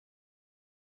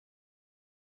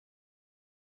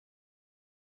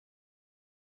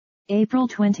April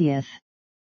 20th.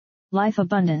 Life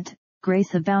abundant,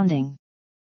 grace abounding.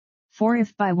 For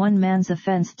if by one man's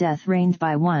offense death reigned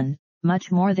by one,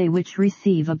 much more they which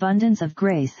receive abundance of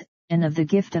grace, and of the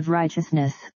gift of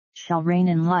righteousness, shall reign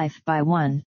in life by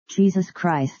one, Jesus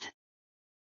Christ.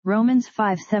 Romans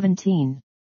 5:17.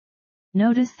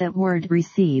 Notice that word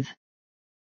receive.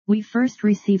 We first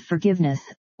receive forgiveness,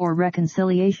 or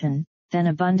reconciliation, then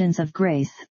abundance of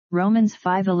grace, Romans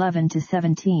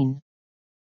 5:11-17.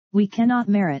 We cannot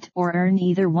merit or earn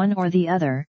either one or the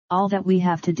other, all that we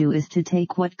have to do is to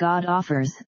take what God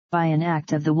offers, by an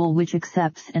act of the will which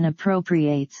accepts and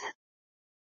appropriates.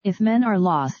 If men are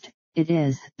lost, it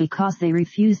is because they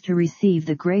refuse to receive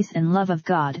the grace and love of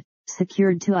God,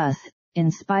 secured to us,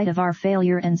 in spite of our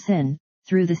failure and sin,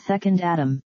 through the second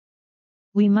Adam.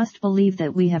 We must believe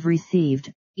that we have received,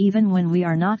 even when we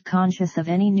are not conscious of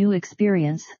any new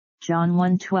experience, John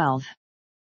 1:12.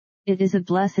 It is a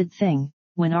blessed thing,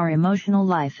 when our emotional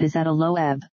life is at a low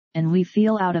ebb, and we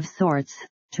feel out of sorts,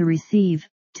 to receive,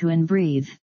 to breathe,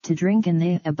 to drink in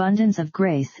the abundance of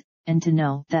grace, and to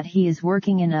know that He is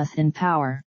working in us in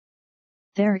power.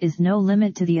 There is no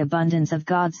limit to the abundance of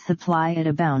God's supply, it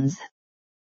abounds.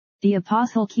 The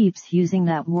apostle keeps using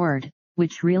that word,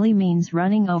 which really means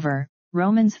running over,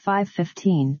 Romans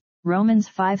 5:15, Romans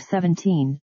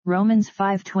 5:17, Romans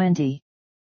 5:20.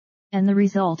 And the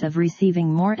result of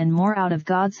receiving more and more out of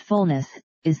God's fullness,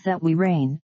 is that we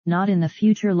reign, not in the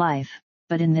future life,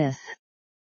 but in this.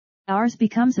 Ours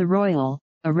becomes a royal,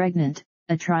 a regnant,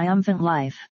 a triumphant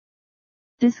life.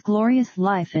 This glorious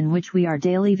life in which we are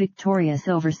daily victorious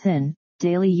over sin,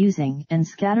 daily using and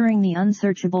scattering the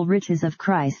unsearchable riches of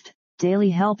Christ, daily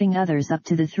helping others up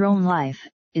to the throne life,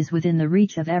 is within the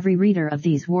reach of every reader of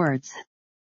these words.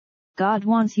 God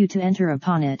wants you to enter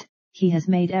upon it, He has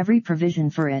made every provision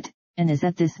for it, and is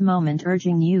at this moment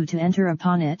urging you to enter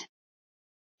upon it.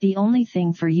 The only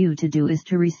thing for you to do is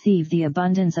to receive the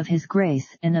abundance of His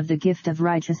grace and of the gift of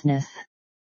righteousness.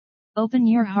 Open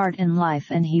your heart and life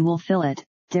and He will fill it,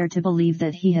 dare to believe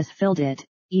that He has filled it,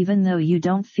 even though you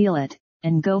don't feel it,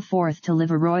 and go forth to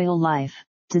live a royal life,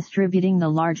 distributing the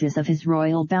largesse of His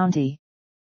royal bounty.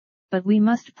 But we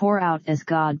must pour out as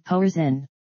God pours in.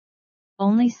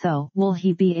 Only so will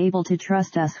He be able to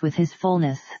trust us with His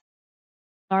fullness.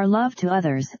 Our love to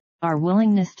others, our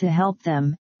willingness to help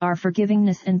them, our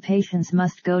forgivingness and patience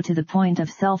must go to the point of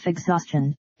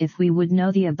self-exhaustion, if we would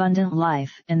know the abundant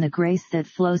life and the grace that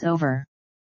flows over.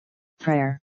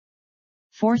 Prayer.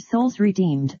 For souls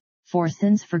redeemed, for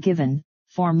sins forgiven,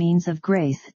 for means of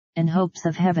grace, and hopes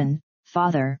of heaven,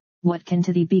 Father, what can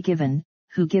to Thee be given,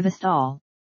 who givest all?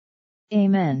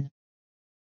 Amen.